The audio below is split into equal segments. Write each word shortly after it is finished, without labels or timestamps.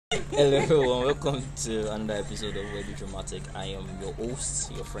Hello everyone, welcome to another episode of Weirdly Dramatic. I am your host,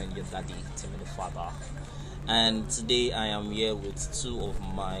 your friend, your daddy, Timmy the father. And today I am here with two of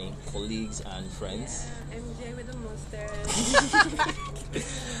my colleagues and friends. MJ with the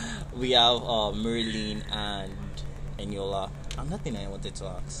mustard. We have Marilyn and Eniola. Another thing I wanted to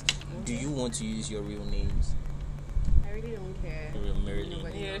ask, do you want to use your real names? I really don't care.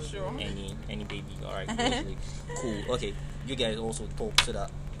 Marilyn? Yeah, sure. Any baby, alright, cool. Okay, you guys also talk so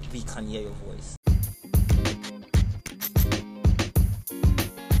that we can hear your voice.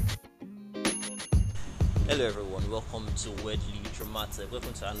 Hello everyone, welcome to Weirdly Dramatic.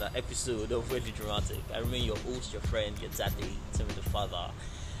 Welcome to another episode of Weirdly Dramatic. I remain your host, your friend, your daddy, Timmy the father.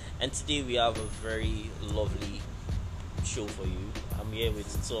 And today we have a very lovely show for you. I'm here with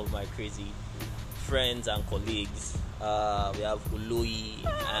two of my crazy friends and colleagues. We have Uloi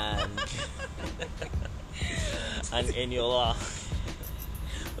and and Eniola.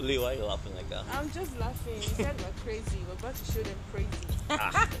 Uloi, why are you laughing like that? I'm just laughing. You said we're crazy. We're about to show them crazy.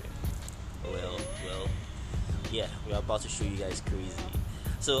 Well, yeah, we're about to show you guys crazy.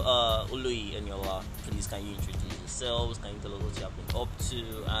 So, Uloi and Eniola, please can you introduce yourselves? Can you tell us what you have been up to?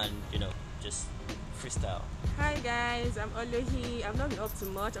 And, just freestyle. Hi guys, I'm Olohi. I've not been up to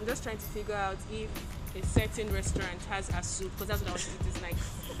much. I'm just trying to figure out if a certain restaurant has a soup, because that's what I want to eat this night.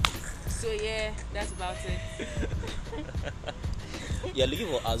 So yeah, that's about it. You're looking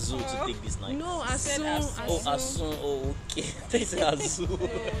for Azu to take this night. No, Azu. Oh, Azu. Oh, okay. They say Azu. No,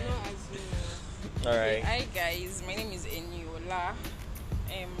 not Azu. Alright. Hi guys, my name is Eniola.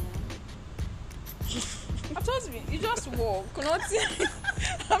 I've just been, you just walk, nothing.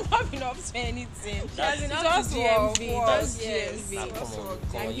 I'm not been up to anything. She has been up Just to walk, GMV. walk, Just yes. GMV. Come on.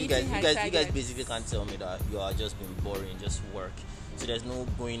 I'm You beating her guys targets. basically can't tell me that you are just being boring, just work. So there's no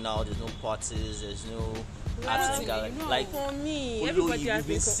going out, there's no parties, there's no arts and gallery. No, Like, for me, Uloi, everybody has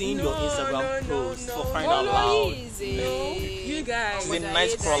we've been seeing no, your Instagram no, posts no, for no. crying out loud. No, you guys. She's a I night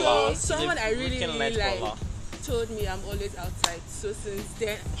hate crawler. that. She's a Someone I really, freaking really night like crawler. told me I'm always outside. So since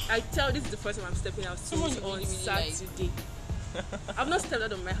then, I tell this is the first time I'm stepping out Someone since you on really, really like. Saturday. I've not stepped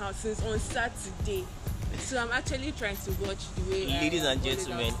out of my house since on Saturday. So I'm actually trying to watch the way. Ladies and always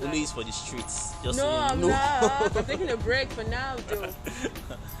gentlemen, outside. Uloi is for the streets. Just No, so you I'm know. not. I'm taking a break for now, though.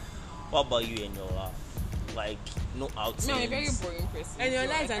 What about you and your life? Like, no outings. No, I'm a very boring person. And your So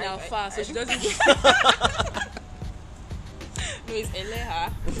life is an alpha, so she doesn't. No, it's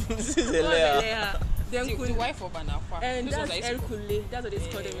Eleha, This is Go Elea. Eleha. Then the Kul- wife of an alpha. and Those that's ones I used to cook. Erkule. That's what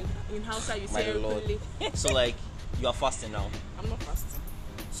they call them in Hausa. You My say lord. Erkule. So, like, you are fasting now. I'm not fasting.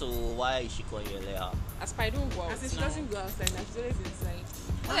 So, why is she calling you Elea? As per I don't go out As if she now. doesn't go outside, now she's always inside.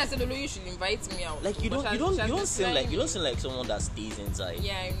 When I said, Olo, you should invite me out. Like, you But don't she has seem been like you don't trying. seem like someone that stays inside.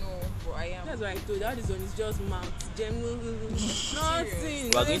 Yeah, I know, but I am. That's what I told. All this one is just mouth.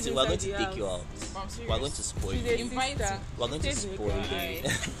 Nothing. We're going to take you out. I'm serious. We're going to spoil She's you. a Invite sister. me. We're going to Stays in spoil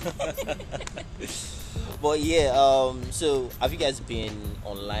Ekeke. you. But yeah, so have you guys been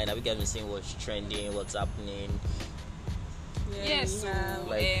online? Have you guys been seeing what's trending, what's happening? Yeah, Yes, we so have.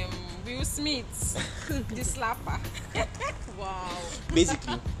 Like- Will Smith, the slapper. Wow.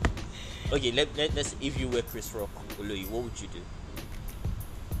 Basically, okay, let's if you were Chris Rock, Uloi, what would you do?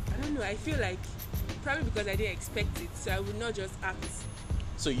 I don't know. I feel like probably because I didn't expect it, so I would not just act.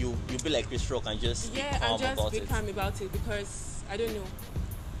 So you be like Chris Rock and just be Yeah, calm and just about be it. calm about it because I don't know.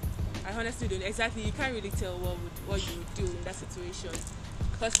 I honestly don't know. Exactly. You can't really tell what you would do in that situation.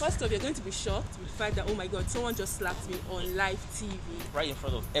 Because first off, you're going to be shocked with the fact that, oh my God, someone just slapped me on live TV. Right in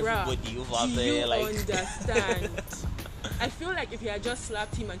front of Bruh, everybody over do there, you like understand? I feel like if he had just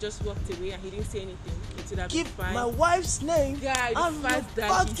slapped him and just walked away and he didn't say anything, it would have been keep fine. my wife's name Guy, the out of fact your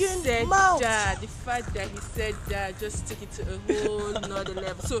that he fucking said mouth. that, the fact that he said that just took it to a whole nother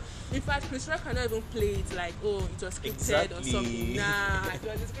level. So, in fact, Chris Rock cannot even play it like, oh, it was scripted or Exactly. something. Nah, it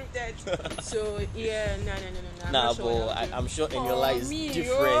wasn't scripted. So, yeah, no. I'm Nah, not sure what but I'll do. I'm sure in your life is me,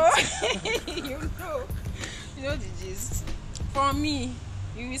 different. you know the gist. For me,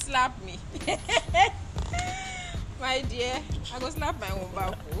 you will slap me. My dear, I go slap my own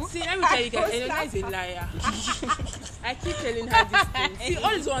back. See, let me tell you guys, Enola is a liar. I keep telling her this thing. See,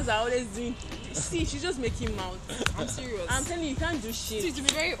 all these ones are always doing. See, she's just making mouth. I'm serious. I'm telling you can't do See, shit. to be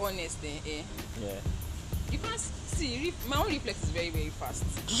very honest, Yeah. you can't see. My own reflex is very, very fast.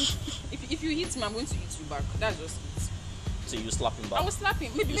 if you hit me, I'm going to hit you back. That's just it. So you slap him back. I was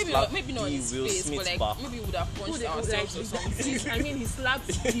slapping, maybe slap maybe not in the his Will face, Smith but like back. maybe we would have Who punched they- ourselves or like, something. I mean, he slapped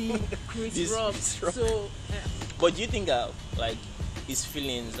the Chris This Rock. Chris Rock. So, But do you think that like his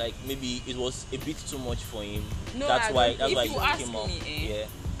feelings, like maybe it was a bit too much for him? No, that's I why don't that's think- why If you he ask came out. me, eh, Yeah.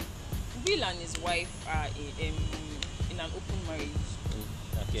 Will and his wife are in an open marriage.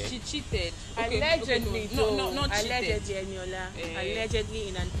 Okay. She cheated. Allegedly, no, though. no, not cheated. Allegedly, Eniola. Allegedly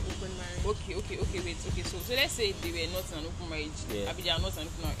in an open marriage. Okay, wait. Okay, so let's say they were not in an open marriage. Yeah. I mean, they are not in an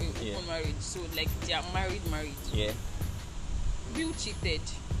open marriage. So like they are married. Yeah. Will cheated.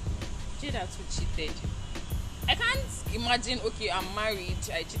 Jada too cheated. I can't imagine, okay, I'm married,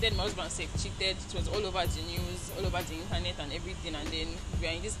 I cheated, my husband said cheated, it was all over the news, all over the internet and everything, and then we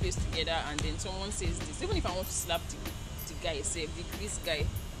are in this place together, and then someone says this. Even if I want to slap the guy, say, this guy,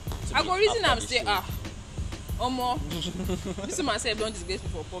 I go reason I'm saying, Omo, this man said don't disgrace me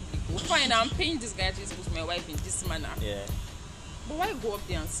for public. Oh, fine, I'm paying this guy to expose my wife in this manner. Yeah. But why go up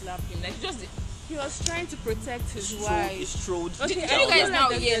there and slap him? Like, just He was trying to protect his wife. He strode. Okay, Did I you guys feel now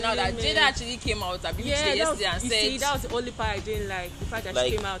like hear there's now a that limit. Jada actually came out yesterday and you said, see, that was the only part I didn't like. The fact that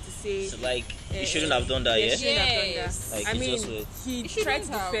Like, she came out to say, So, like, you shouldn't have done that, yeah, yeah? she shouldn't have done Yes. that. Like, I it's mean, just weird. he You tried to shouldn't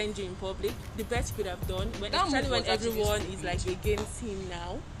have. defend you in public. The best he could have done, That especially move when was actually everyone stupid. is like against him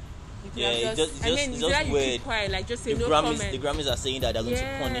now. You could Yeah, have it's just and then weird. you keep quiet, like just say The no Grammys, comment. the Grammys are saying that they're going to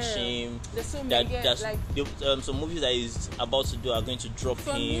Yeah. punish him. There's so That many, that's like, some movies that he's about to do are going to drop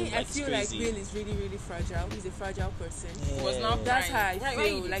for him. me, Like, I it's feel like crazy. Bill is really, really fragile. He's a fragile person. He was now That's how I crying. feel.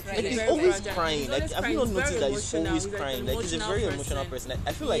 you Like, crying? Like, he's he's very always fragile. crying. He's Like, always have you crying. not He's noticed very that he's emotional. always He's like crying? an Like, he's a very emotional person. Like,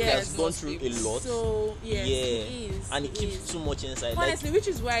 I feel like he Yes. has gone through a lot. So yes, yeah, he is. and he keeps is. too much inside. Honestly, which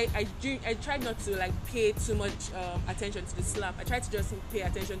is why I try not to like pay too much attention to the slap. I try to just pay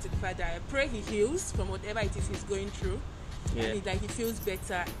attention to the fact that I pray he heals from whatever it is he's going through, and he feels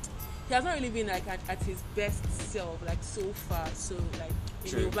better. He has not really been like at his best self like so far. So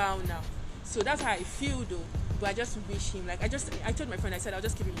like in a while now. So that's how I feel though. But I just wish him like I told my friend, I said I'll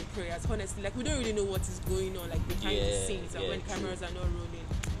just give him the prayers. Honestly, like we don't really know what is going on like behind the scenes and when cameras are not rolling.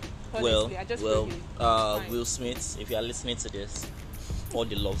 Honestly, I just pray he'll be fine. Will Smith, if you are listening to this, all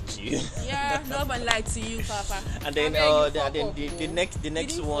the love to you. Yeah, love and light to you, Papa. And then the next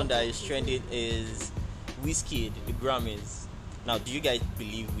didn't one fuck that up, is he trending is Wizkid, the Grammys. Now, do you guys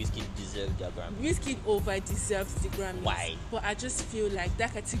believe Wizkid deserved their Grammy? Wizkid over deserves the Grammys. Why? But I just feel like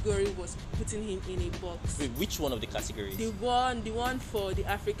that category was putting him in a box. Wait, which one of the categories? The one for the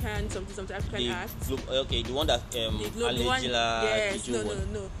African African act. Okay, the one that The Angela yes, Kidjo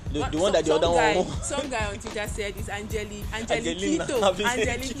won. no. The one that the other one. Some guy on Twitter said it's Angelina Angeliquito.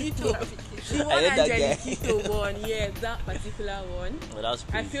 The one I heard that guy. Angeliquito won, yeah, that particular one. Well, that's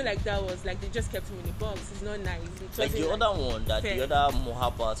I crazy. feel like that was like they just kept him in a box. It's not nice. It Like the wasn't, other one, that fair. the other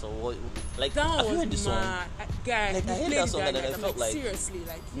Mohabbat or what? Like, that have you one heard the was song? mad. Guys, Like, I heard played that song and then I I'm felt like, seriously,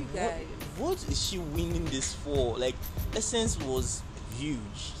 like you guys. What is she winning this for? Like, Essence was huge.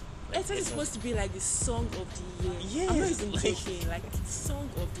 Like, Essence is supposed to be like the song of the year. I'm not Yes, even like- joking. Like the song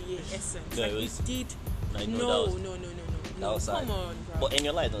of the year, Essence. No, like it was- it did. I know No. that was sad. Come on, bro. But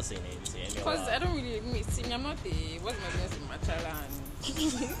Eniola is not saying anything. Because I don't really see me. I'm not a what's my business in Machala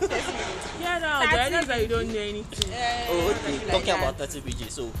and Yeah, no, but that's why you don't know anything. Oh, okay. Like Talking that. about 30 BG.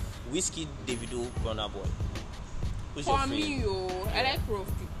 So, Wizkid, Davido, Burna Boy. Who's for your me, favorite? I like rough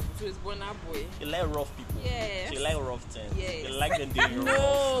people. So it's Burna Boy. You like rough people. Yes. So you like rough things. Yes. You like them doing rough.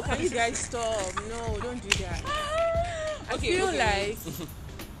 No, can you guys stop? No, don't do that. I Okay, feel okay. like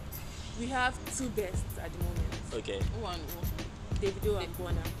we have two bests at the moment. Okay. Who and who? Davido and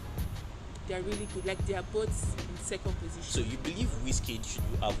Burna. They are really good. Like they are both in second position. So you believe Wizkid should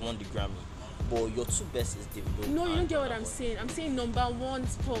have won the Grammy, but your two best is Davido. No, you and don't get what Burna I'm Boy. saying. I'm saying number one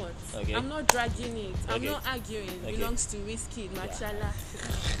spot. Okay. I'm not dragging it. I'm Okay. not arguing. Okay. Belongs to Wizkid, Machala.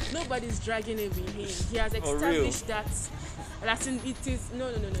 Nobody's dragging it with him. He has For real? established that. Latin, it is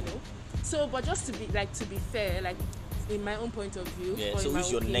no. So, but just to be fair, like in my own point of view, Yeah. or So in my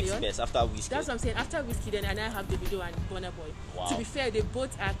who's your next opinion, best after Wizkid? That's what I'm saying. After Wizkid, and I have Davido and Burna Boy. Wow. To be fair, they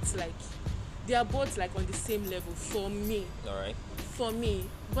both act like they are both like on the same level for me. All right. For me,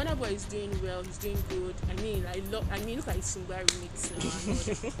 Burna Boy is doing well. He's doing good. I mean, look at his Sungba remix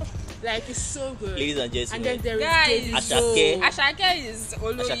now. and all that. Like it's so good. Ladies and gentlemen. And then there is Guys, Davido. Ashake is Ashake,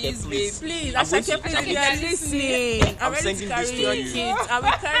 always please. babe. Please, I'm going to- Ashake, please, Ashake, if you are listening, I'm I'm ready to sending carry this to your you. kids. I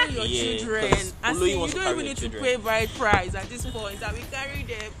will carry your Yeah, children. 'cause I Oloyi see you wants to don't carry even your need to children. pay bride price at this point. I will carry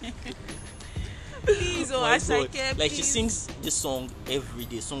them. Please, oh My Ashake, God. Like she please. sings this song every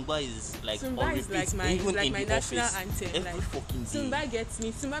day. Sungba is like Sungba on is repeat, like even my in the national office, anthem. every Like, fucking day. Sungba gets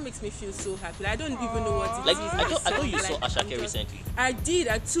me. Sungba makes me feel so happy. I don't even know what it Like is. I thought you Like, saw I'm Ashake just- recently. I did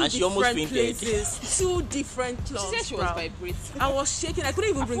at two And she almost different fainted. places, two different She clubs. said she was bro. vibrating. I was shaking. I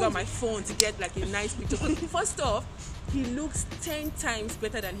couldn't even bring out my phone to get like a nice picture. First off, he looks 10 times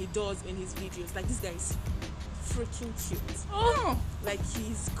better than he does in his videos. Like this guy is freaking cute. Oh, Like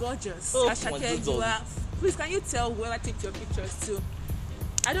he's gorgeous. Oh, my Ashake, goodness. you are. Please, can you tell whoever takes your pictures to?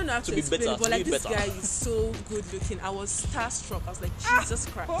 I don't know how to be explain better, it, but to like be this better. guy is so good looking. I was starstruck. I was like, Jesus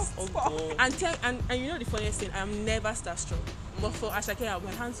Christ. Oh, God. And you know the funniest thing, I'm never starstruck. But for Ashake,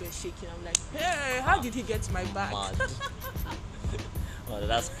 my hands were shaking. I'm like, hey, how did he get to my back? Mad. Well,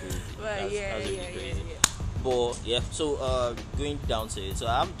 that's crazy. But That's yeah, really yeah, crazy. yeah. But yeah, so going down to it. So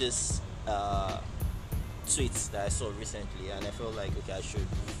I have this tweet that I saw recently, and I felt like okay, I should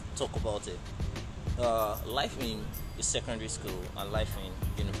talk about it. Life in the secondary school and life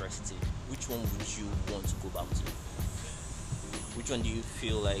in university. Which one would you want to go back to? Which one do you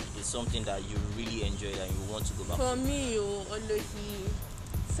feel like is something that you really enjoyed and you want to go back For to? me,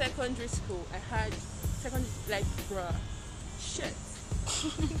 secondary school, like, bruh, shit.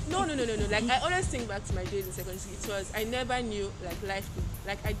 No. Like, I always think back to my days in secondary school. It was, I never knew, like, life,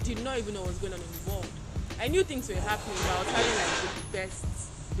 like, I did not even know what was going on in the world. I knew things were happening, but I was having, like,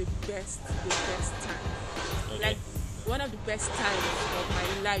 the best time. Okay. Like, one of the best times of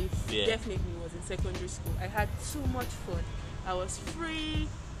my life, Yeah. definitely, was in secondary school. I had so much fun. I was free.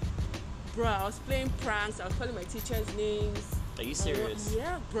 Bro, I was playing pranks. I was calling my teachers' names. Are you serious?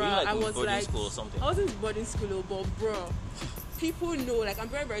 Yeah, bro. Were you, like, I in was boarding like, school or something? I wasn't in boarding school, but bro, people know. Like, I'm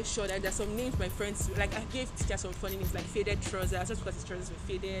very, very sure that there's some names my friends like. I gave teachers some funny names like faded trousers, just because his trousers were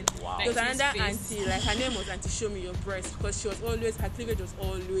faded. Wow. There was Like another his face. auntie, like her name was Auntie Show Me Your Breast, because she was always, her cleavage was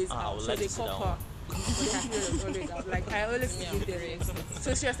always I out. would So like they to sit call down. her. But her cleavage was always out. Like, I always Yeah, forgive them.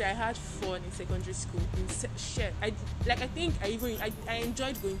 So seriously, I had fun in secondary school. Shit, I think I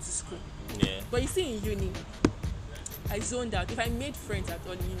enjoyed going to school. Yeah. But you see, in uni, I zoned out. If I made friends at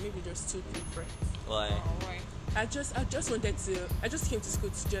all, maybe just 2-3 friends. Why? Oh, right. I just came to school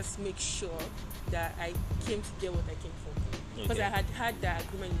to just make sure that I came to get what I came for. Because Okay. I had that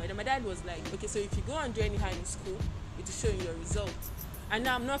agreement with my dad. My dad was like, okay, so if you go and do anyhow in school, it will show you your results. And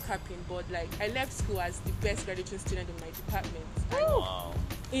now I'm not capping, but like, I left school as the best graduating student in my department. Wow.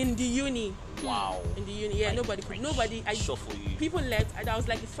 In the uni. Wow. In the uni, yeah, Like, nobody, sure for you. people left, and I was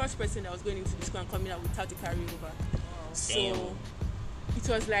like the first person that was going into the school and coming out without a carryover. So Damn. it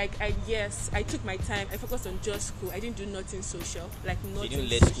was like, I took my time. I focused on just school. I didn't do nothing social, like So you nothing didn't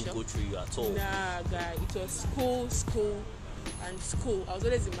let social. school go through you at all. Nah, guy, it was school. I was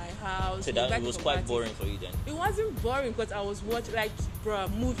always in my house. So that it invited was for quite parties. boring for you then. It wasn't boring because I was watching, like,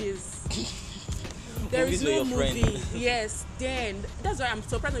 bruh, movies. There Movies is were no your movie. friend. Yes, then that's why I'm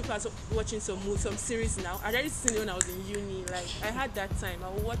surprised when people are watching some series now. I already seen it when I was in uni. Like, I had that time. I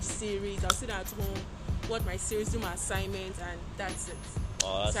would watch series. I'll sit at home, watch my series, do my assignments, and that's it.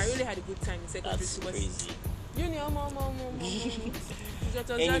 Oh, So I really had a good time in secondary that's school. crazy. Uni, Just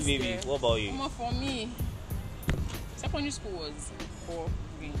Any just baby, there. what about you? For me, secondary school was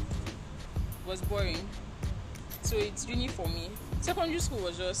boring. Was boring. So it's uni for me. Secondary school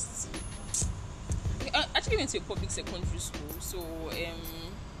was just. I actually went to a public secondary school, so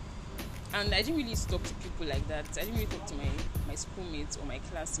and I didn't really talk to people like that. I didn't really talk to my schoolmates or my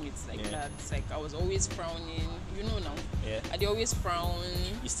classmates like Yeah. that. Like, I was always frowning, you know now. Yeah. They always frown.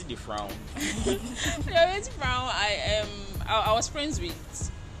 You still the frown. They always frown. I was friends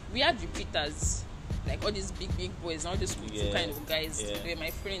with. We had repeaters, like all these big boys, all these Yeah. kind of guys. Yeah. They were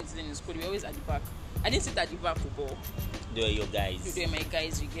my friends in school. They were always at the back. I didn't sit at the back, but They were your guys. they were my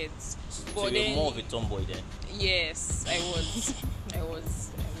guys. You get. So But you were then, more of a tomboy then. yes, I was. I was.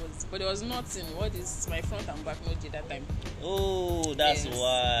 But there was nothing. What is my front and back not did that time? Oh, that's Yes.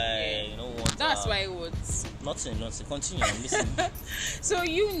 why. Yeah. You know what? That's why it was. Nothing. Continue. I'm listening. So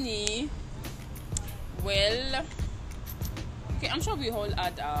uni, well, okay, I'm sure we all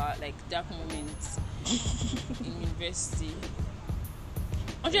had our like dark moments in university.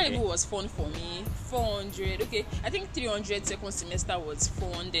 100 Okay. level was fun for me. 400, okay, I think 300 second semester was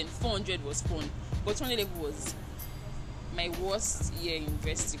fun. Then 400 was fun, but 200 level was my worst year in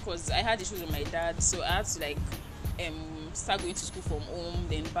university because I had issues with my dad, so I had to like start going to school from home,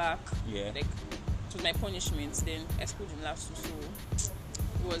 then back. Yeah. Like, it was my punishment. Then I schooled in last two, so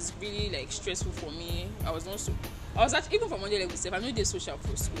it was really like stressful for me. I was actually, even from 100 level stuff, I'm not that social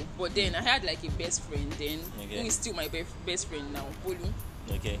for school, but then I had like a best friend then, Okay. who is still my best friend now, Bolu.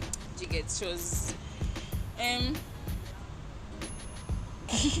 Okay. You get, she was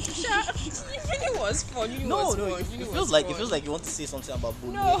uni was fun. Uni was fun. It Uni feels was like fun. it feels like you want to say something about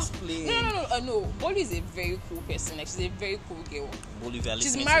Bolu. No, Explain. no. Bolu is a very cool person. Like, she's a very cool girl. Bolu, if you are She's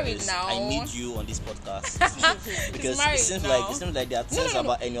listening married to this, now. I need you on this podcast because married it seems now. like there are things No.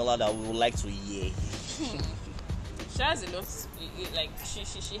 about Eniola that we would like to hear. She has a lot. Like,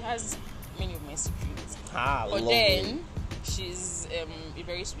 she has many of my secrets. Ah, But lovely. then she's a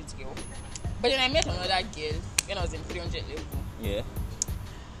very sweet girl. But then I met another girl when I was in 300 level. Yeah.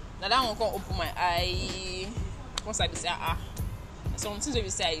 Now that one can open my eye. Once I be say, some things when you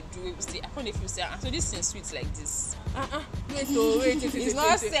say I do, you say I can't if you say so this thing sweet like this. Wait, It's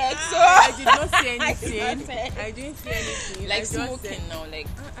not sex. So I did not say I did not anything. say. I didn't say anything. Like I just smoking said, now, like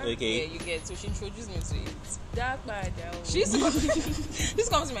Okay. yeah, you get. So she introduced me to it. that bad. She's she's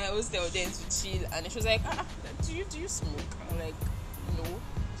come to my hostel then to chill, and she was like, do you smoke? I'm like, no.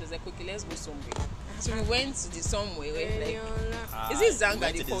 She was like, okay, let's go somewhere. So we went to the somewhere where like. Is it Zanga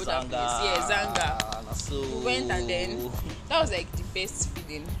Went they to call the that place? Yeah, Zanga. So We went and then that was like the best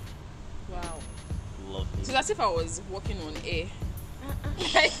feeling. Wow. lovely. So that's if I was walking on air.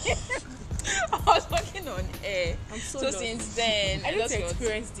 I was walking on air. I'm so So lost. since then, I just didn't got-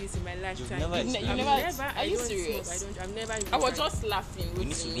 experience this in my lifetime. never You experienced never- Are Are you don't serious? Smoke. I've never. Even I was tried. just laughing We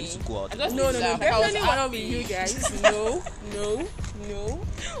with need me. to go out. I just No, laughed. I was definitely not happy. with you guys. No.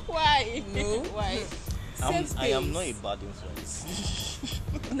 Why? No. Why? Safe I am space. not a bad influence.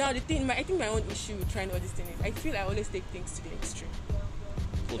 Now the thing, I think my own issue with trying all these things is I feel I always take things to the extreme.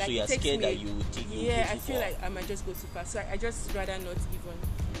 Oh, Like, so you are it takes scared me- that you will take you Yeah, go I too feel far. like I might just go too far. So I just rather not even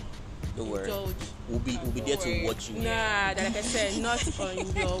Don't worry. indulge. We'll be there Don't worry. to watch you. Nah, that like I said, not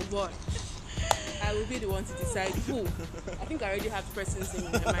on your watch. I will be the one to decide who. I think I already have persons in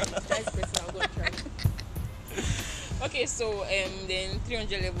my mind. That's the person I'm gonna try. Okay, so then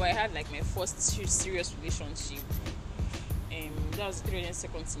 300 level, I had like my first serious relationship. That was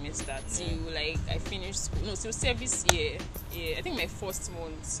 302nd semester till like I finished school. No, till service year. Yeah, I think my first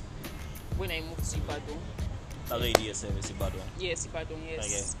month when I moved to Ibadan. That's why you did your service, Ibadan. Yes, Ibadan.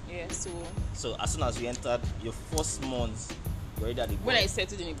 Yes. Yeah. So So as soon as you entered your first month, you already had a when boy. I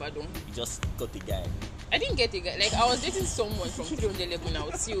settled in Ibadan, You just got the guy. I didn't get a guy. Like I was dating someone from 300 level now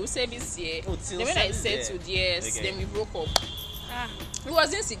till service year. Oh, till Then when I service year. settled, yes, Okay. then we broke up. Ah, He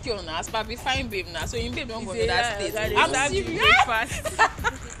was insecure now, but we fine babe now. So in babe don't go is to it that state. that I'm is serious.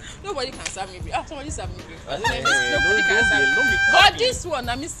 breakfast. Nobody can serve me breakfast. Somebody serve me breakfast. Hey, Nobody can serve. don't be But copying. this one,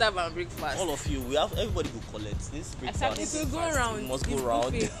 I miss serve and breakfast. All of you, we have everybody who collects this Accept breakfast. It will go round. It must go It's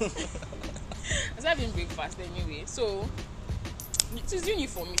round. buffet. I serve him breakfast anyway. So it is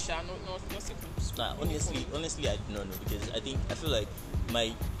uniform, Misha. Not secondary school. Nah, honestly, I don't know because I feel like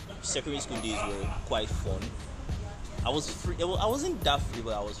my secondary school days were quite fun. I was free. Well, I wasn't that free,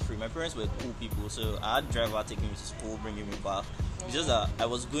 but I was free. My parents were cool people, so I had driver taking me to school, bringing me back. It's just that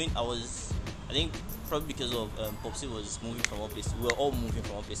I think probably because of Popsy was moving from one place. We were all moving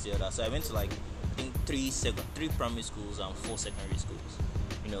from one place to the other. So I went to like I think three primary schools and 4 secondary schools.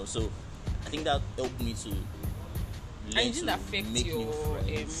 You know, so I think that helped me to learn And it didn't to affect make your new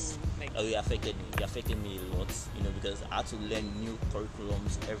friends. like. Oh, it affected me. It affected me a lot, you know, because I had to learn new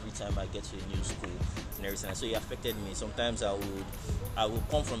curriculums every time I get to a new school and everything. So it affected me. Sometimes I would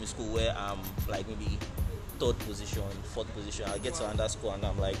come from a school where I'm like maybe 3rd position, 4th position. I get to another school and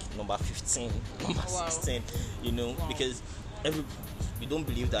I'm like number 15, number Wow. 16, you know, Wow. because you don't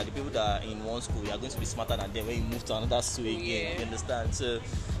believe that the people that are in one school, you are going to be smarter than them when you move to another school again. Yeah. You understand? So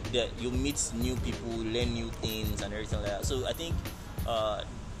that you meet new people, learn new things and everything like that. So I think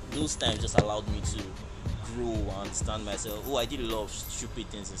those times just allowed me to grow and understand myself. Oh, I did a lot of stupid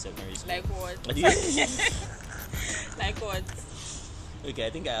things in secondary school. Like what? I did. Like what? Okay, I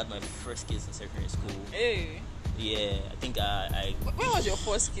think I had my first kiss in secondary school. Hey. Yeah, I think I When was your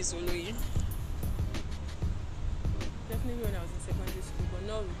first kiss, Oloyi? Definitely when I was in secondary school, but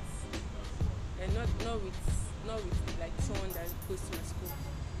not with, and not with like someone that goes to my school.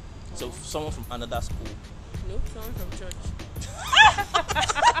 so someone from another school. No, someone from church.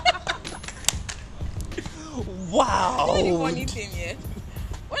 Wow. You know the funny thing, yeah?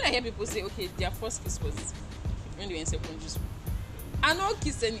 When I hear people say, okay, their first kiss was when they were in secondary school, I don't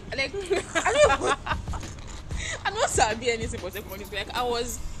kiss any, like, I don't sabi anything for secondary school. Like, I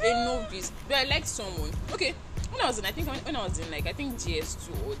was a novice, but I liked someone. Okay, when I was in like, I think GS2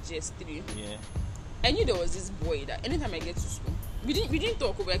 or GS3, Yeah. I knew there was this boy that anytime I get to school, we didn't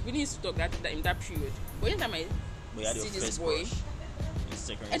talk, but like, we didn't used to talk that in that period. But anytime I We had your see this first boy, crush in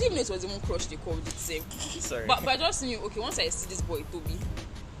secondary I didn't know it was even crush they called it same. Sorry. But I just knew, okay, once I see this boy, Toby,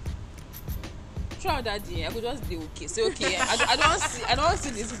 throughout that day, I could just be okay. Say, okay, I don't see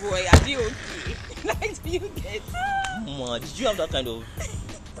this boy, I'll be okay. Like, do you get? Man, did you have that kind of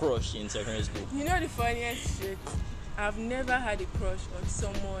crush in secondary school? You know the funniest shit? I've never had a crush on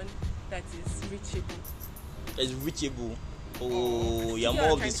someone that is reachable. It's reachable. Oh, you're You more know what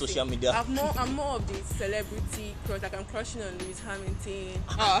I'm of the trying to say? social media. I'm more of the celebrity crush. Like I'm crushing on Lewis Hamilton.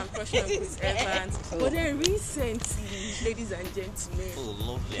 Ah. I'm crushing on Chris Evans. But then recently, ladies and gentlemen, Oh,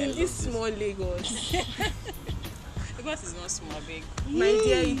 lovely. I in love this small Lagos, Lagos is not small, big. My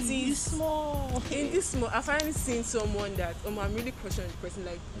dear, it It's is. small. In this small, I finally seen someone that I'm really crushing on the person.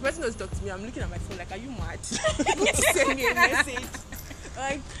 Like the person was talking to me, I'm looking at my phone like, are you mad? You need to send me a message.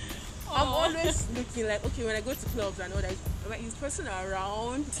 Like I'm always looking like, okay, when I go to clubs and all that, like, is this person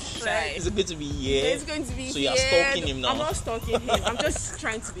around? Like, Is it going to be here? it's going to be So here. you're stalking him now? I'm not stalking him. I'm just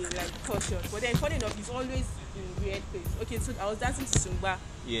trying to be like cautious. But then, funny enough, he's always in weird place. Okay, so I was dancing to Zumba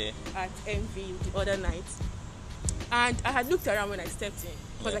Yeah. at MV the other night, and I had looked around when I stepped in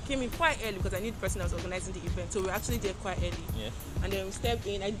because Yeah. I came in quite early because I knew the person that was organizing the event. So we were actually there quite early. Yeah. And then we stepped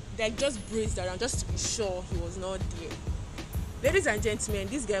in. I just breezed around just to be sure he was not there. Ladies and gentlemen,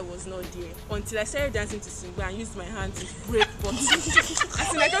 this guy was not there until I started dancing to Zumba and used my hand to break buttons.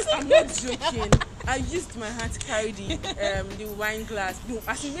 I'm not joking. I used my hand to carry the wine glass. No,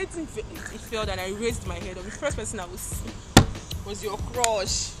 as it made it fell and I raised my head up. The first person I was Was your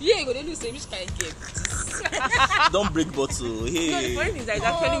crush? Yeah, you go to lose which kind of gift. Don't break bottle. No, the Hey. funny thing is that he's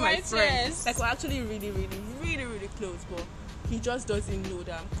actually my my friend. chest. Like we're actually really close, but he just doesn't know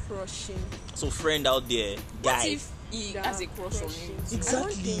that I'm crushing. So friend out there, What guy. if he that has a I'm crush on crushing. you? I don't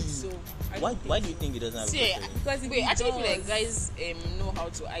Exactly. think so. I Why? don't Why do so. you think he doesn't have a See, crush on you? Because if wait, he I actually feel does- like guys know how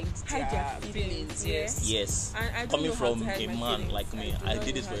to hide Hide their their feelings. feelings, Yes. Yes. And I don't Coming know how from to hide a my man feelings. like me, do I not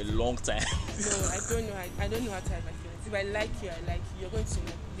did know this for how a to- long time. No, I don't know. I don't know how to hide my feelings. If I like you, I like you. You're going to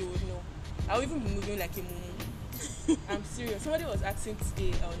know. You would know. I'll even be moving like a mumu. I'm serious. Somebody was asking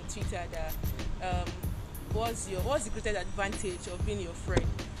today on Twitter that what's the greatest advantage of being your friend?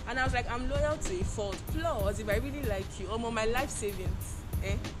 And I was like, I'm loyal to a fault. Plus, if I really like you, my life savings,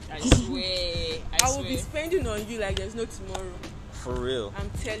 I swear. I will be spending on you like there's no tomorrow. For real. I'm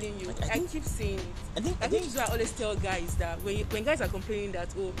telling you. I I think- keep saying it. I think. I think this is why I always tell guys that when guys are complaining that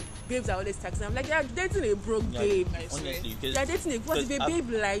babes are always taxing, I'm like, you're dating a broke Yeah, babe. I swear. honestly, because You're dating a what if a because babe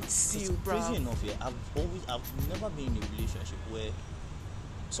likes you, bro? crazy enough, yeah, I've never been in a relationship where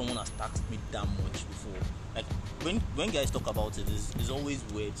someone has taxed me that much before. Like when guys talk about it, it's always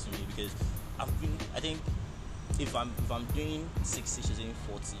weird to me because I think if I'm doing 60, she's doing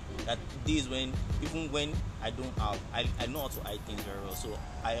 40. That days when even when I don't have, I know how to hide things very well. So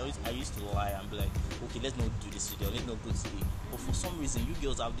I used to lie and be like, okay, let's not do this today, let's not go today. But for some reason, you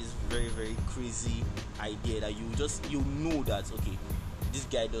girls have this very very crazy idea that you know that okay, this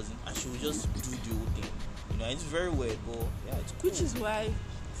guy doesn't, and she will just do the whole thing. You know, it's very weird, but yeah, it's cool. Which is why,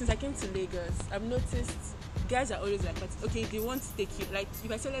 since I came to Lagos, I've noticed guys are always like, okay, they want to take you. Like,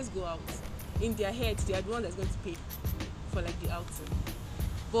 if I say let's go out, in their head, they are the one that's going to pay for like the outing.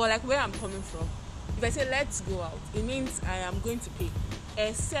 But like where I'm coming from, if I say let's go out, it means I am going to pay.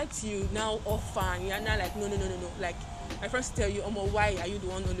 Except you now offer, and you're now like, no. Like, my friends tell you, why are you the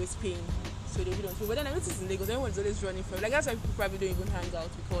one always paying? So they don't pay. But then I notice in Lagos, everyone's always running for it. Like, that's why people probably don't even hang out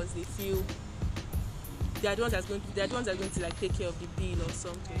because they feel they're the ones that's going to like take care of the bill or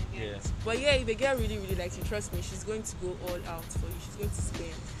something. Yeah, But yeah, if a girl really likes you, trust me, she's going to go all out for you. She's going to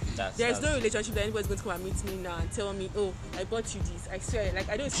spend. There's no relationship that anybody's going to come and meet me now and tell me, oh, I bought you this. I swear, like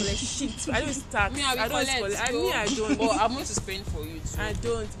I don't collect shit. I don't start. Me, I don't collect. I don't. But I'm going to spend for you too. I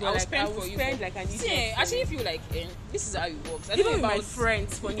don't. But I'll like, spend I will for you. spend like an idiot. See, for I actually you. feel like this is how it works. I Even don't with know my about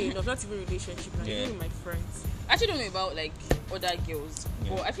friends, funny enough, not even relationship. Like, Yeah. even with my friends. I actually don't know about like other girls,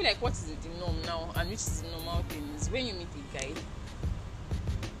 Yeah. but I feel like what is the norm now and which is the normal thing is when you meet a guy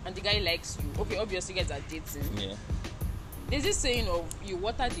and the guy likes you. Okay, obviously you guys are dating. Yeah. There's this saying of you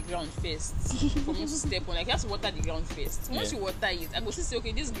water the ground first for me to step on. Like you have to water the ground first. Once Yeah. you water it, I go say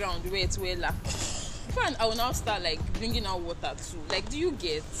okay, this ground where it's well. Fine, I will now start like bringing out water too. Like, do you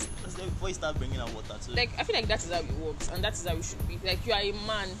get? Before you start bringing out water too. Like, I feel like that is how it works, and that is how it should be. Like, you are a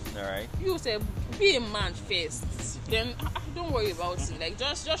man. All right. You say be a man first. Then don't worry about it. Like,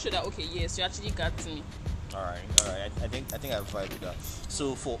 just show that okay, yes, you actually got me. All right. I think I vibe with that.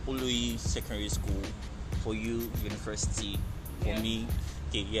 So for Oloyi secondary school, for you university, for Yeah. me,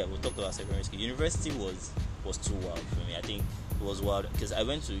 okay, yeah, we'll talk about secondary school. University was too wild for me. I think it was wild because I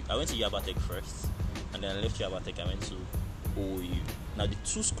went to Yabatech first, and then I left Yabatech. I went to OU. Now the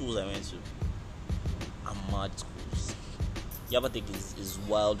two schools I went to are mad schools. Yabatech is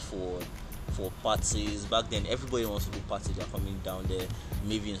wild for parties. Back then, everybody wants to do parties. They're coming down there.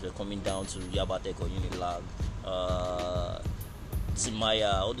 Mavians were coming down to Yabatech or Unilag.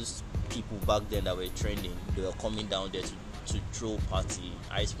 Timaya, all those people back then that were trending, they were coming down there to throw party,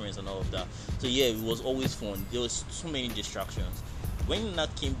 ice creams and all of that. So yeah, it was always fun. There was so many distractions. When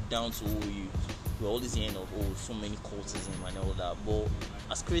that came down to OU, we were always hearing of so many cultism and all that. But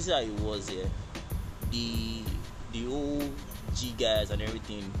as crazy as it was, yeah, the old G guys and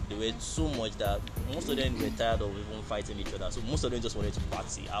everything, they were so much that most of them were tired of even fighting each other. So most of them just wanted to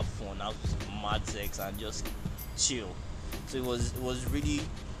party, have fun, have mad sex, and just chill. So it was really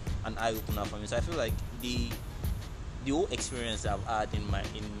an eye opener for me. So I feel like the whole experience I've had in my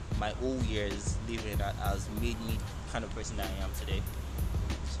whole years living that has made me the kind of person that I am today.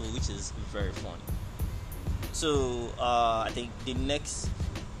 So which is very fun. So I think the next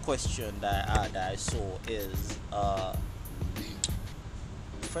question that I saw is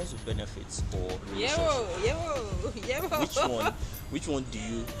friends with benefits or relationship. Which one do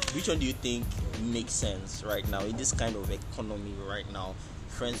you think makes sense right now in this kind of economy right now?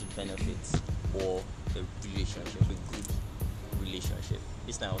 Friends with benefits or a relationship, a good relationship?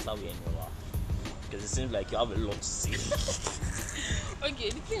 This time I'll start with Eniola because it seems like you have a lot to say. Okay,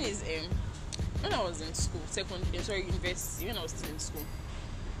 the thing is, when I was in school, university, when I was still in school,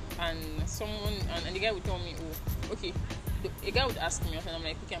 and the guy would tell me, oh, okay, a guy would ask me, and I'm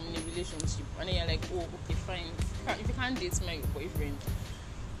like, okay, I'm in a relationship, and then you're like, oh, okay, fine. If you can't date my boyfriend,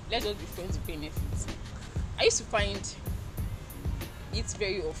 let's just be friends with benefits. I used to find it's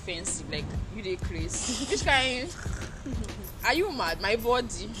very offensive, like, you dey crazy. Which kind? Are you mad? My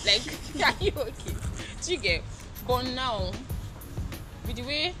body, like, are you okay? Do you get? But now, with the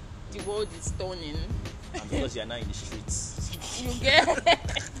way the world is turning, and because you're now in the streets, you get.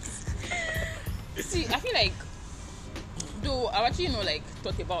 See, I feel like, though I've actually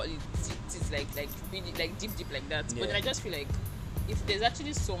thought about it, it's like really like deep like that. Yeah. But then I just feel like if there's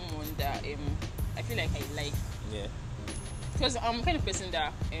actually someone that I feel like I like, yeah, because I'm the kind of person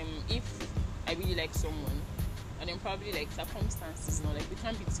that if I really like someone, and then probably like circumstances, like we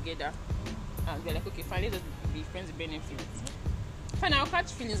can't be together, and we're like, okay, fine, let's just be friends with benefits. Fine, I'll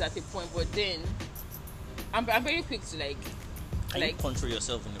catch feelings at a point, but then I'm very quick to Can you control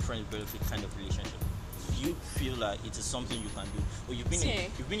yourself in a friends with benefit kind of relationship? Do you feel like it is something you can do? Or you've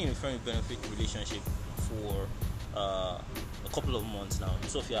been in a friends with benefit relationship for a couple of months now.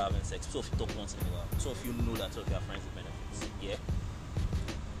 Two of you are having sex. Two of you talk once in a while. Two of you know that two of you are friends with benefits. Yeah.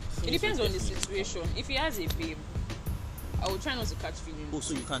 It depends on the situation. If he has a babe, I will try not to catch feelings. Oh,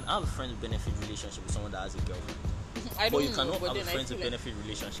 so you can have a friends with benefit relationship with someone that has a girlfriend. I don't but you know, cannot but have a then I friends feel with benefit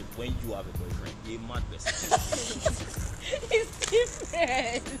relationship when you have a boyfriend. You're a mad person. It's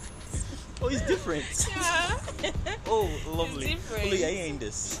different. Oh, it's different. Yeah. Oh, lovely. It's different. Oh, you're hearing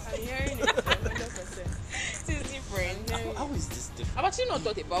this. I'm hearing it 100%. It's different. How is this different? I've actually not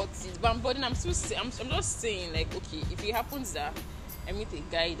thought about it, but then I'm just saying, like, okay, if it happens that I meet a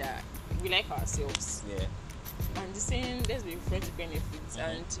guy that we like ourselves, Yeah. and the saying let's be friends with benefits,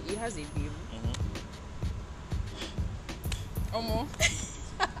 and he has a babe,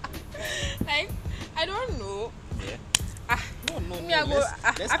 like, I don't know. Yeah. No. Me, I go,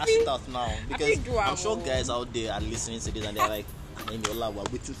 Let's I ask feel- it out now feel because I'm sure drama. guys out there are listening to this and they're like, Eniola, we're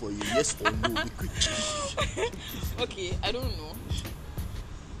waiting for you. Yes or no? Be quick. Okay, I don't know.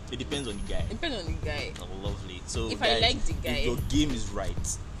 It depends on the guy. Depends on the guy. Oh, lovely. So If guys, I like the guy- if your game is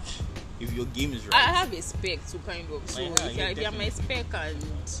right, I have a spec to kind of. So Yeah, if you're my definitely. spec and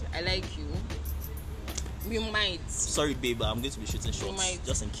I like you, we might. Sorry, babe, but I'm going to be shooting shots might.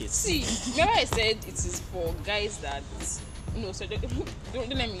 just in case. See, remember I said it is for guys that so don't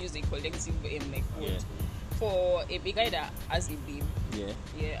let me use the collective like word. Yeah. For a big guy that has a babe,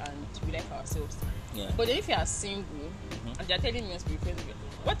 Yeah. and we like ourselves. Yeah. But then if you are single and they're telling me to be friends with,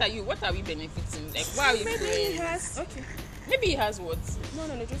 what are we benefiting? Like, why are we Maybe he friends? has. Okay. Maybe he has what?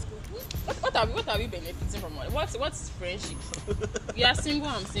 No, just go. What are we benefiting from? What's friendship? You are single,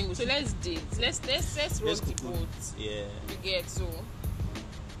 I'm single, so let's date. Let's rock Let's the go. boat. Yeah. You get so. All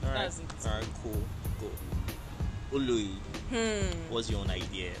right. That's it. All right. Cool. Go. Oloi. What's your own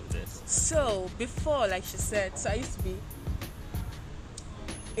idea of this? So before, like she said, so I used to be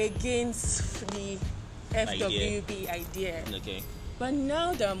against the FWB idea. Okay. But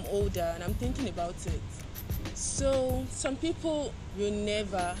now that I'm older and I'm thinking about it, so some people will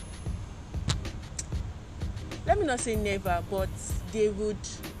never, let me not say never, but they would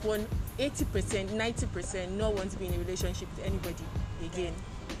 80%, 90% not want to be in a relationship with anybody again.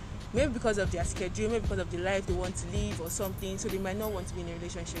 Maybe because of their schedule, maybe because of the life they want to live or something, so they might not want to be in a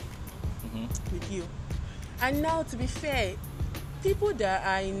relationship with you. And now, to be fair, people that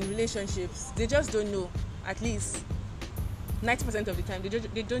are in relationships, they just don't know, at least 90% of the time,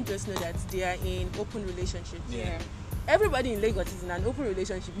 they don't just know that they are in open relationships. Yeah. Everybody in Lagos is in an open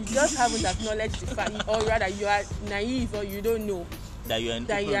relationship. You just haven't acknowledged the fact, or rather, you are naive or you don't know That you're in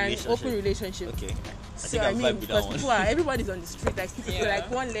that you are in open relationship. Okay. So I I vibe mean, with because that people one. everybody's on the street, like Yeah. like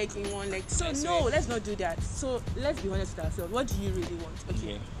one leg in, one leg. So I no, swear. let's not do that. So let's be honest with ourselves. What do you really want?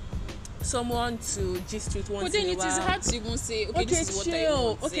 Okay, Yeah. someone to gist with once But then in a it is while. hard to even say, okay, this is what I chill.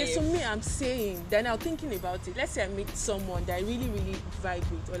 want. Okay, so me, I'm saying that now thinking about it. Let's say I meet someone that I really, really vibe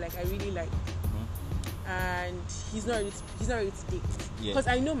with, or like I really like, and he's not ready to date. Yeah. Because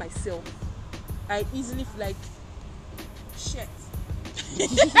I know myself, I easily feel like shit.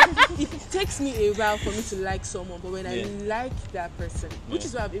 It takes me a while for me to like someone, but when I like that person, which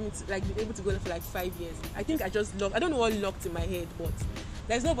is why I've been able to go there for like 5 years. I think I don't know what locked in my head, but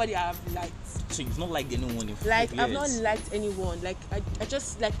there's nobody I've liked. So you've not liked anyone in 5 Like years? I've not liked anyone. Like I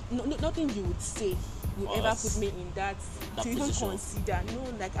just like nothing you would say would ever put me in that to even position. consider.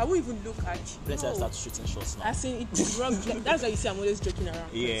 No, like I won't even look at you. Let's say I No. start shooting shots now. I say it's wrong. Like, that's why you see I'm always joking around.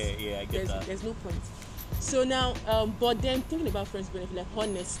 Yeah, I get that. There's no point. So now, but then thinking about friends benefit, like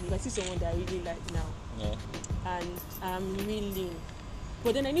honestly, if I see someone that I really like now, Yeah. and I'm really,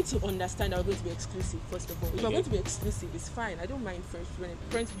 but then I need to understand that we're going to be exclusive. First of all, if we're going to be exclusive, it's fine. I don't mind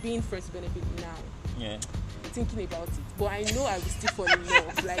being friends benefit now. Yeah. Thinking about it, but I know I will still fall in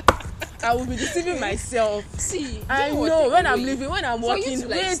love. Like I will be deceiving myself. See, I you know what when they I'm do? leaving, when I'm For you walking, to,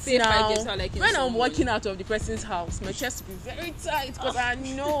 like, wait stay 5 now. years without liking When I'm someone. walking out of the person's house, my chest will be very tight because I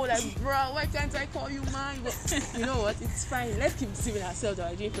know, like, bro, why can't I call you mine? But you know what? It's fine. Let's keep deceiving ourselves that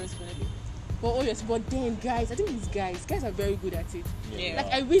we're doing friends benefit. But obviously, but then guys, I think these guys are very good at it. Yeah.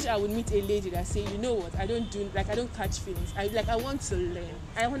 Like I wish I would meet a lady that say, you know what, I don't catch feelings. I want to learn.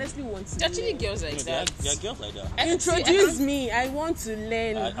 I honestly want to Actually, learn. girls like There that. are girls like that. Introduce me. I want to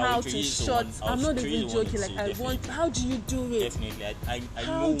learn I'll how to introduce shot. someone. I'll I'm not introduce even someone joking. Like too, I definitely. want. How do you do it? Definitely. I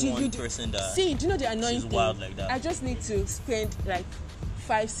How know do you one do? person that See, do you know the annoying she's thing? wild like that. I just need to spend like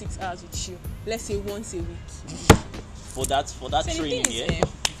 5-6 hours with you. Let's say once a week. for that So the training, thing is, yeah.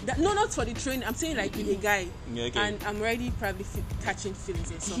 No, not for the training. I'm saying like with a guy, Yeah, okay. and I'm already probably catching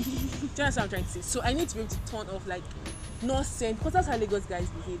feelings or something. Do you understand what I'm trying to say? So I need to be able to turn off, like, not send, because that's how Lagos guys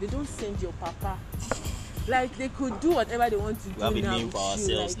behave. They don't send your papa. Like they could do whatever they want to We do have a now name with for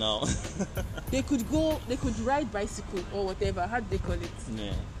you. ourselves Like, now. they could ride bicycle or whatever. How do they call it?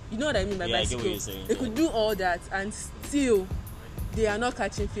 Yeah. You know what I mean by Yeah, I get bicycle? what you're saying, They yeah. could do all that and still they are not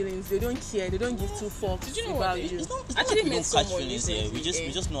catching feelings. They don't care. They don't give two fucks Did you know about what? you. It's not Actually like we met don't catch someone feelings here. We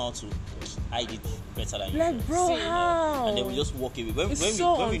recently, just know how to hide it better than you. Like, bro, See, how? And then we just walk away. When It's we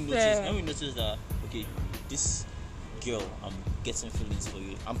so when we unfair. notice that, okay, this girl, I'm getting feelings for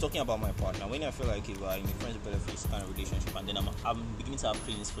you. I'm talking about my partner. When I feel like, okay, we're in a friends with benefits kind of relationship, and then I'm beginning to have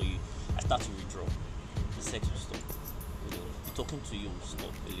feelings for you, I start to withdraw. The sex will stop. You know, talking to you will stop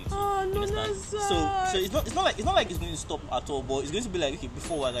a little. Oh, You no, understand? no, So it's not like it's going to stop at all, but it's going to be like, okay,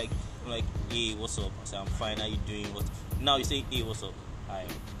 before I'm like, hey, what's up? I say, I'm fine. How you doing? What? Now you say, hey, what's up? Hi.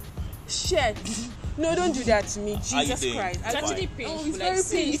 Shit. No, don't do that to me. How you Jesus doing? Christ. It's actually Why? painful. Oh, it's like, very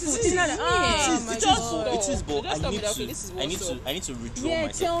see, painful. It's It's not- me. ah, my It is, God. but Just I stop need it. Okay, to. this is I need what's to. up. I need to withdraw Yeah,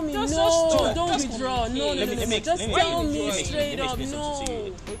 myself. tell me. Just No, stop. don't Just withdraw. No, communicate. no, no, no. Let Just me tell explain- me let me straight up. explain No. something to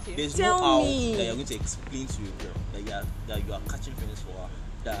you. Okay. There's Tell no how me. that you're going to explain to a girl that you are catching feelings for her.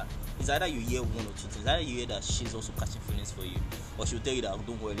 That it's either you hear one or two things. Either you hear that she's also catching feelings for you, or she'll tell you that,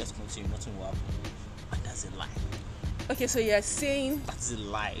 don't worry, let's continue, nothing will happen. And that's a lie. Okay, so you're saying That's a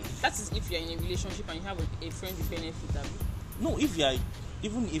lie. That is if you're in a relationship and you have a friend with benefit, Abi. No,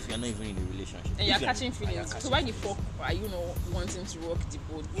 even if you're not even in a relationship, And you're if catching and you're feelings. catching So why the fuck are you not wanting to rock the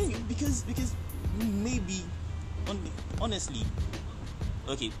boat? Yeah, because maybe honestly,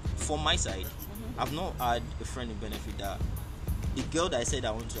 okay, from my side, I've not had a friend with benefit that the girl that I said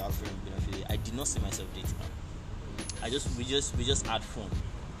I want to have a friend with benefit, I did not see myself dating her. We just had fun.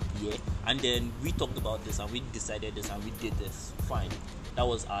 Yeah. And then we talked about this and we decided this and we did this. Fine. That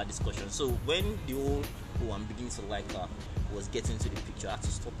was our discussion. So when the whole I'm beginning to like her was getting to the picture, I had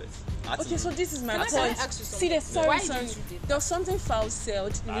to stop it. okay, so this is my Can I point. ask you See, something? Why sorry. didn't you date There was something foul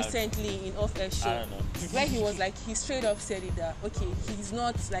said I- recently in off air I show don't know. where he was like, he straight up said it that okay, he's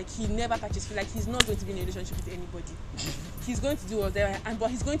not like he never catches feel like he's not going to be in a relationship with anybody. He's going to do whatever, but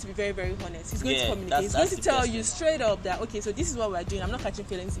he's going to be very, very honest. He's going Yeah, to communicate. He's going that's to the tell best you thing. straight up that okay, so this is what we're doing. I'm not catching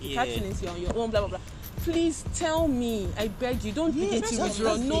feelings. If you catch Yeah. feelings, you're on your own. Blah blah blah. Please tell me. I beg you. Don't begin to that's-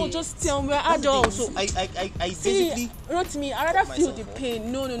 withdraw. that's No, it. just tell me. We're That's the thing. adults. So I See, basically not me. I rather feel the myself up.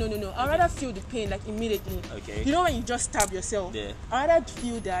 pain. No. I rather feel the pain like immediately. Okay. You know when you just stab yourself. Yeah. I rather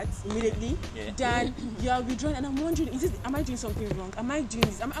feel that immediately Yeah. than you are withdrawing. And I'm wondering, am I doing something wrong? Am I doing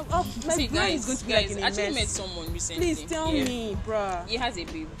this? My See, brain is going to be like guys, in a actually met mess. someone recently. Please tell Yeah. me, bruh. He has a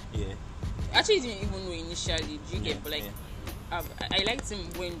babe. yeah. Actually, didn't even know initially. Do you Yeah, get? But like, yeah. I liked him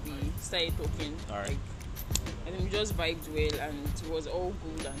when we started talking. Alright. Like, and then we just vibed well, and it was all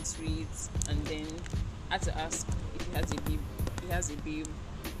good and sweet. And then I had to ask if he has a babe. He has a babe.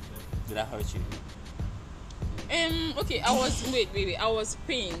 Did that hurt you? Okay, I was wait. I was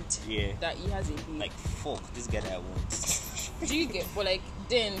pained Yeah. that he has a babe. Like fuck this guy that I want. Do you get? But like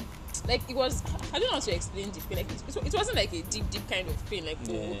then, just like it was. I don't know how to explain the pain. Like it wasn't like a deep kind of pain. Like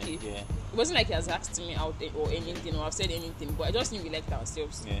Yeah, oh, okay, yeah. it wasn't like he has asked me out or anything or I've said anything. But I just knew we liked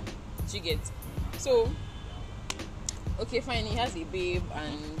ourselves. Yeah. Do you get? So okay, fine. He has a babe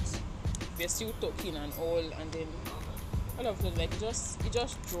and we're still talking and all, and then all of a sudden, like it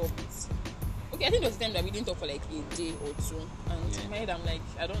just dropped. Okay, I think there was a time that we didn't talk for like a day or two, and Yeah. in my head I'm like,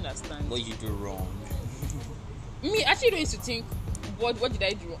 I don't understand. What you do wrong? Me actually don't used to think, what did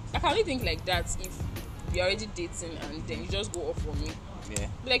I do? I can only think like that if we're already dating and then you just go off on me. Yeah.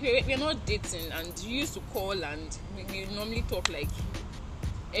 But like we're not dating, and you used to call and we normally talk like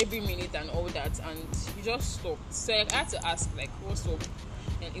every minute and all that, and you just stopped. So like, I had to ask like, what's up?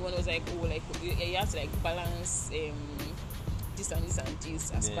 And everyone was like, oh, like you have to like balance this and this and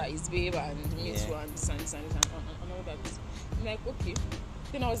this as Yeah. far as babe and me too, and this and this and this and all that. I'm like, okay.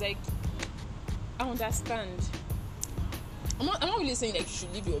 Then I was like, I understand. I'm not really saying like you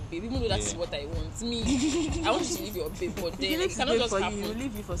should leave your babe, even though that's Yeah. what I want. Me, I want you to leave your babe, but If then you like, leave it cannot just for happen. you,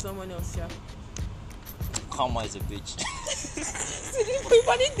 leave you for someone else, yeah. Karma is a bitch. The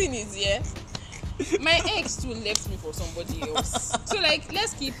funny thing is, yeah, my ex too left me for somebody else. So like,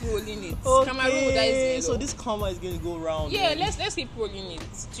 let's keep rolling it. Cameroon, that is so this karma is going to go round. yeah, man. let's keep rolling it.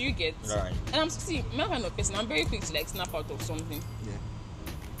 Do you get? Right. And I'm see, my kind of person. I'm very quick to like snap out of something. Yeah.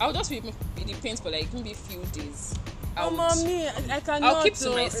 I'll just be in the paint for like maybe a few days. Oh, mommy, I cannot. I'll keep to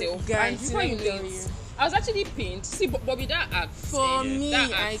myself. And Guys, before you know tell it, I was actually pained. See, but with that act, For me,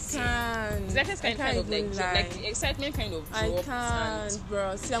 that I act, can't. It's like this I kind of can't like even lie. like the excitement kind of I dropped. can't,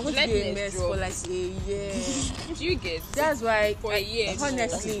 bro. See, I'm going to Let be a me mess drop. for like a year. And do you get? That's why, For a year. That is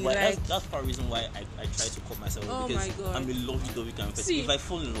honestly, why, like, that's part of the reason why I try to cut myself Oh because my God. I'm a lovey-dovey kind of person. See, If I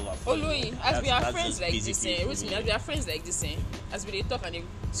fall in love, I fall in Oloyi, love. as we are That's friends just like this, basically it for Rotimi, me. as we are friends like this, as we dey talk and they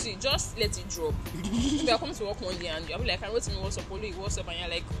see, just let it drop. If you are coming to work one day and you'll be like, Rotimi, what's up, Oloyi, what's up, and you're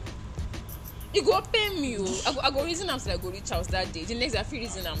like, you go pay me, oh. I go reason am till I go reach house that day. The next day I feel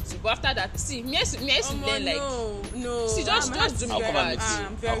reason am too. But after that, see, me I used to then like, no. See, just do me I'll come bad. and meet you.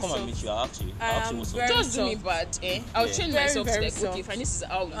 I'm very I'll come and soft. meet you. I'll ask you. I'll ask you what's up. very just do me soft. bad, I'll Yeah. change Very, myself to very like, okay, soft. fine, this is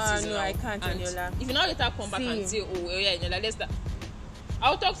how it is No, now. I can't, And Eniola. if you now later come back and See. say, oh, yeah, Eniola, let's start.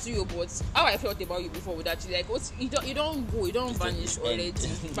 I'll talk to you, but how I felt about you before would actually like, you don't go, you don't vanish already.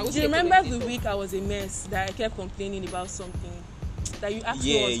 But Do you remember the week I was a mess that I kept complaining about something that you asked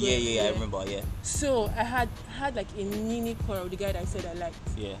me Yeah, what was going I on? remember. Yeah, So I had like a mini quarrel with the guy that I said I liked.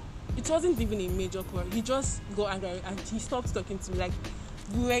 yeah. It wasn't even a major quarrel. He just got angry and he stopped talking to me. Like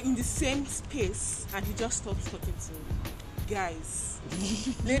we were in the same space and he just stopped talking to me. Guys,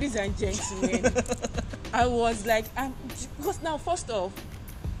 ladies and gentlemen, I was like, because now first off,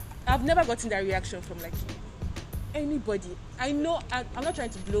 I've never gotten that reaction from like anybody. I know I'm not trying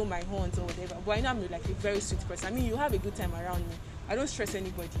to blow my horns or whatever, but I know I'm like a very sweet person. I mean, you have a good time around me. I don't stress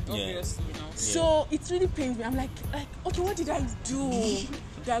anybody. obviously, you know. So it really pains me. I'm like, okay, what did I do?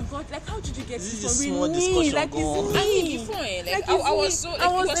 That God, like, how did you get This is this a from small me? discussion Like, going on. it's me. I mean, before, Like, I it's was me. so, like, I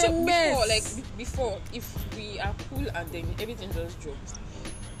was it was a so mess. before, if we are cool and then everything just drops,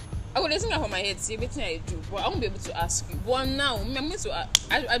 I would think out of my head, see everything I do, but I won't be able to ask you. But now, I'm going to,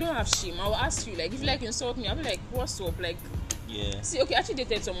 I don't have shame. I will ask you, like, if you like insult me, I'll be like, what's up? Like, Yeah. see, okay, I actually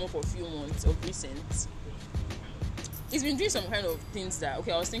dated someone for a few months of recent. He's been doing some kind of things that,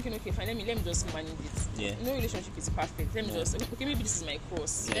 okay, I was thinking, okay, fine, let me just manage it. Yeah. No relationship is perfect. Let me just, okay, maybe this is my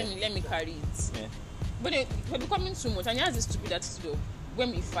cross. Yeah. Let me carry it. Yeah. But we're becoming too much, and he has this stupid attitude of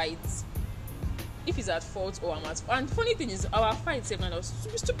when we fight, if he's at fault or I'm at fault. And funny thing is, our fights are kind of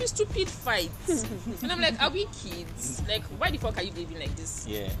stupid fights. And I'm like, are we kids? Like, why the fuck are you behaving like this?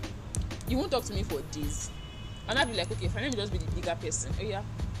 Yeah. You won't talk to me for days. And I'll be like, okay, fine, let me just be the bigger person. Oh yeah,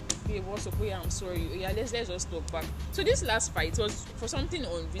 babe, what's up? Oh yeah, I'm sorry. Oh yeah, let's just talk back. So this last fight was for something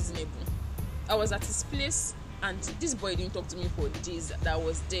unreasonable. I was at his place and this boy didn't talk to me for days that I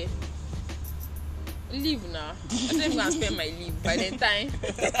was there. Leave now. I don't even gonna spend my leave by the time.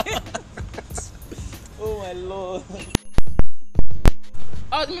 Oh my lord.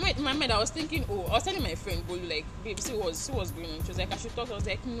 In my mind, I was thinking, I was telling my friend Bolu, like, babe, see what's going on. She was like, I should talk. I was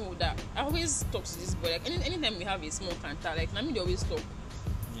like, no, that I always talk to this boy. Like, anytime we have a small canter, like, I mean, they always talk.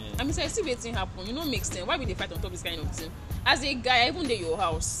 Yeah. I mean, so I see waiting happen. You know, makes sense. Why would they fight on top of this kind of thing? As a guy, I even dey your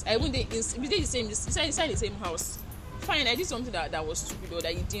house. I even dey we dey inside the same house. Fine, I did something that was stupid or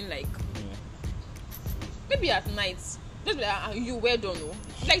that you didn't like. Yeah. Maybe at night, just be like, you well done, no?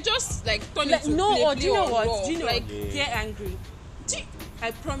 Like, just like turn Like, into no, play, or do you know or what? love. Do you know like, what? Yeah. Get angry. I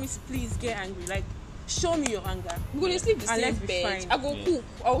promise, please get angry. Like, show me your anger. we go dey sleep the And same let's be bed. fine. I go Yeah. cook.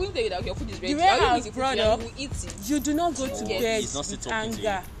 I will tell you that your food is ready. way I will I make was the food brought and up, we will eat it. You do not go to Yeah. bed He's not still with talking to you.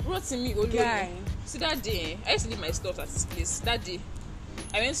 anger. Wrote to me, Oloyi. Guy. See that day, I used to leave my stuff at his place. That day,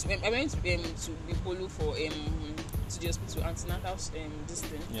 I went to Bipolu for to the hospital antenatal this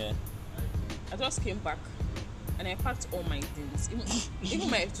thing. Yeah. I just came back and I packed all my things. Even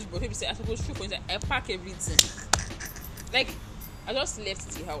my toothbrush. Maybe say I supposed to for instance, I pack everything. Like I just left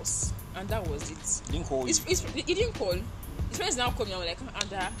the house and that was it. Didn't call you. He didn't call. His friends now come now like,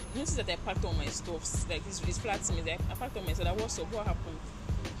 and notice that I packed all my stuffs. Like his flat to me. Like, I packed all my stuff. Like, what's up? What happened?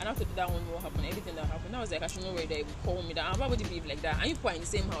 And after that one, what happened? Everything that happened. I was like, I should know where they would call me. That why would you behave like that? And you put in the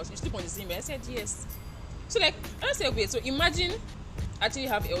same house. You sleep on the same bed. I said yes. So like, I said wait. So imagine actually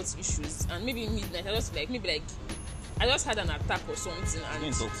have health issues and maybe midnight. I just I just had an attack or something. And He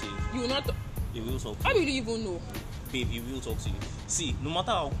will talk to you. you will not. He will talk to How you. will you even know? Babe, he will talk to you. See, no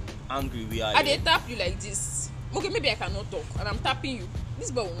matter how angry we are, I they tap you like this. Okay, maybe I cannot talk and I'm tapping you.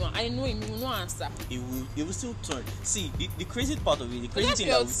 This boy will not. I know him. He will not answer. he will still turn. See, the crazy part of it, the crazy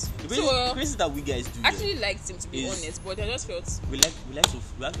just thing felt the crazy that we guys do. I actually liked him to be is- honest, but I just felt We like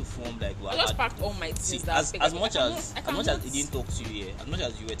to form like. I just packed all my See, things that as much as cannot- he didn't talk to you, as much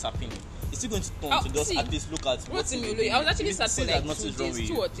as you were tapping him, he's still going to turn Oh, to just see, at least look at what Rotimi he's Oloye, doing. I was actually If sad he for sees that like nothing 2 is wrong days, with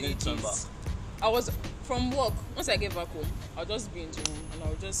 2 you, or 3 then turn back. days. I was from work. Once I get back home, I'll just be in the room and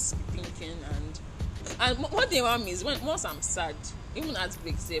I'll just be thinking and what they want me is once I'm sad, even at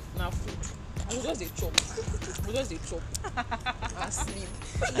break safe now food. I will just a chop. I will just a chop and sleep.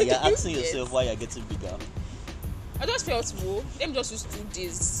 And you're asking Yes. yourself why you're getting bigger. I just felt whoa. Let me just use 2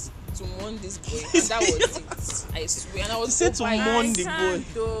 days to mourn this boy, and that was it. I swear, and I was Said to over it. mourn the I boy.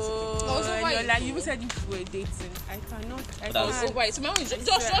 can't though. I was over it, Like though. you said if we were dating. I cannot. I That I was was can't. over it. So my own is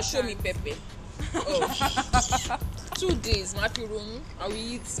just show me Pepe. Oh. 2 days, my room. I will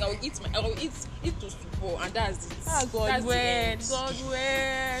eat to support, and that's it. Ah, God, That's the when? end. God,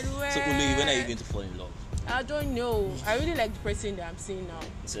 when? So Oloyi, when are you going to fall in love? I don't know. I really like the person that I'm seeing now.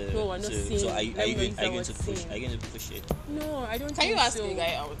 So, No, we're not seeing. so are you Let me know going if to I push? was seeing. Are you going to push it? No, I don't. Can think you ask so. the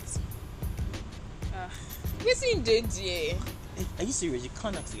guy out? Ah, Missing JJ. Are you serious? You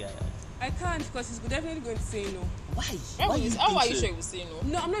can't ask the guy. I can't because he's definitely going to say no. Why? How are you think sure he will say no?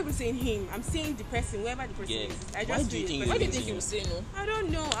 No, I'm not even saying him. I'm saying the person, whoever the person Yeah. is. I Why just do you feel think the Why do you person- think he will say no? I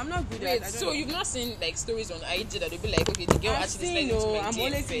don't know. I'm not good Wait, at it. I don't so know. you've not seen like stories on IG that they'll be like, okay, the girl I've actually seen, slid into no, my I'm DM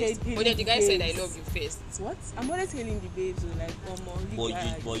always first, hating but then the guy said I babes. love you first. What? I'm always hailing the babes who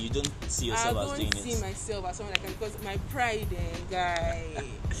like, But you don't see I yourself as don't doing see it. myself as someone like him because my pride, guy.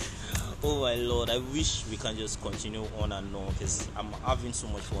 Oh my lord, I wish we can just continue on and on because I'm having so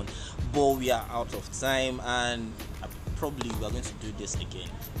much fun. But we are out of time and probably we are going to do this again.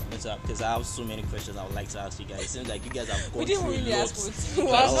 Because I have so many questions I would like to ask you guys. It seems like you guys have gone We didn't through really a lot. ask what We've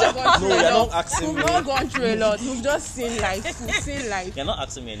you not gone No, through you're a not lot. asking We've me. not gone through a lot. We've just seen life. We've seen life. You're not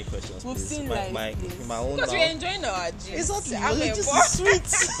asking me any questions, We've please. seen my, life, my, please. my own because mouth. we're enjoying our gist. Exactly. I'm Well, a it's just boy.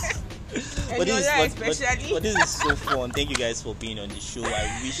 sweet. And your life, but especially. this is so fun. Thank you guys for being on the show.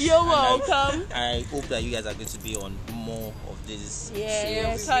 I wish You're and welcome. I hope that you guys are going to be on more of this.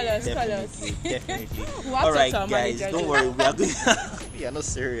 Yeah, shows. call us. Definitely. We'll have All to right, talk to our guys. manager Don't then. worry. We are going. We are not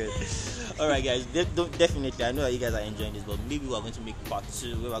serious. All right, guys. Definitely. I know that you guys are enjoying this, but maybe we are going to make part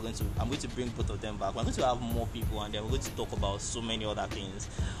 2. Where I'm going to bring both of them back. We're going to have more people, and then we're going to talk about so many other things.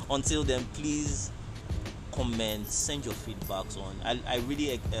 Until then, please comment, send your feedbacks on. I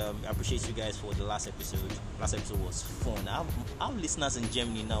really appreciate you guys for the last episode. Last episode was fun. I have listeners in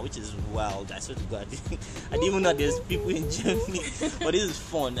Germany now, which is wild. I swear to God, I didn't even know there's people in Germany. But this is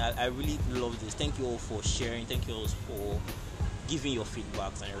fun. I really love this. Thank you all for sharing. Thank you all for giving your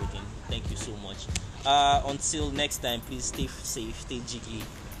feedbacks and everything. Thank you so much. Until next time, please stay safe, stay jiggy.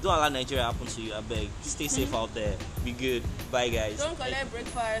 Don't allow Nigeria happen to you. I beg. Stay safe out there. Be good. Bye, guys. Don't collect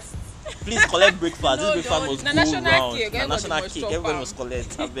breakfast. Please collect breakfast. No, This breakfast don't. must Na go national round. cake, Na everybody national must cake. chop Everyone am. must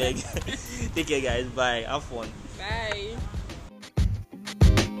collect. I beg. Take care, guys. Bye. Have fun. Bye.